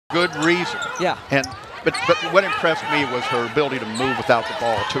Good reason. Yeah. But what impressed me was her ability to move without the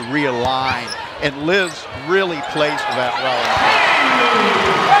ball, to realign, and Liz really plays for that well.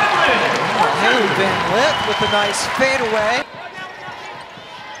 Hailey Van Lith with a nice fadeaway.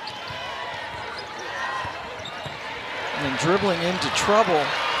 And dribbling into trouble.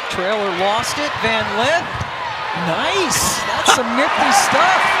 Trailer lost it. Van Lith. Nice. That's some nifty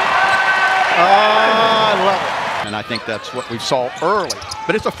stuff. I love it. And I think that's what we saw early.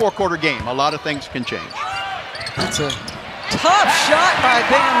 But it's a four-quarter game. A lot of things can change. It's a tough shot by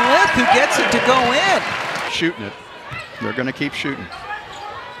Van Lith, who gets it to go in. Shooting it. They're going to keep shooting.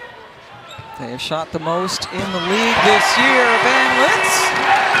 They have shot the most in the league this year. Van Lith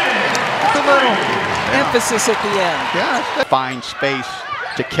with a little emphasis at the end. Yeah, find space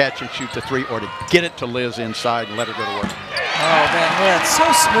to catch and shoot the three, or to get it to Liz inside and let her go to work. Oh, Van Lith,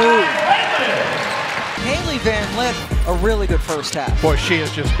 so smooth. Hailey Van Lith, a really good first half. Boy, she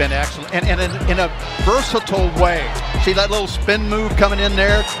has just been excellent, and in a versatile way. See that little spin move coming in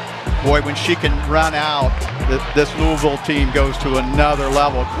there? Boy, when she can run out, this Louisville team goes to another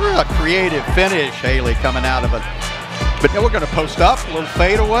level. A creative finish, Hailey, coming out of it. But now we're going to post up, a little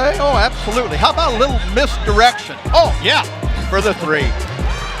fade away. Oh, absolutely. How about a little misdirection? Oh, yeah, for the three.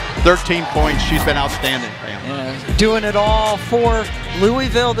 13 points. She's been outstanding. Yeah, doing it all for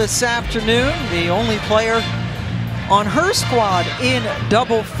Louisville this afternoon. The only player on her squad in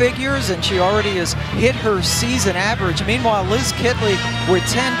double figures, and she already has hit her season average. Meanwhile, Liz Kitley with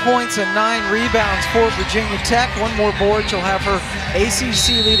 10 points and 9 rebounds for Virginia Tech. One more board, she'll have her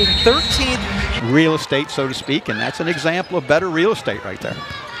ACC leading 13th. Real estate, so to speak, and that's an example of better real estate right there.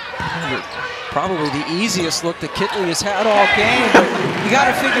 Probably the easiest look that Kitley has had all game, but you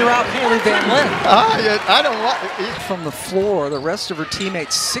got to figure out Hailey Van Lith. I don't want it. From the floor, the rest of her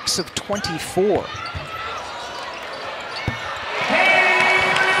teammates 6 of 24.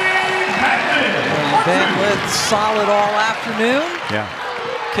 Van Lith solid all afternoon. Yeah.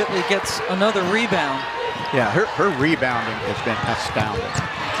 Kitley gets another rebound. Yeah, her rebounding has been astounding.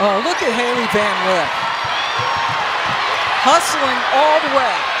 Oh, look at Hailey Van Lith. Hustling all the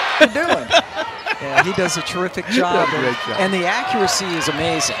way. Doing. Yeah, he does a terrific job, great job. And the accuracy is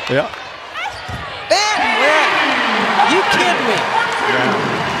amazing. Yeah. Van Lith, you kidding me? Yeah.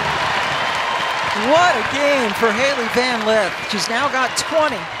 What a game for Hailey Van Lith. She's now got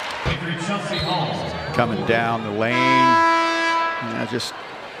 20. Coming down the lane,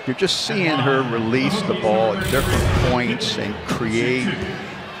 you're just seeing her release the ball at different points and create,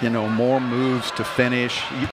 more moves to finish.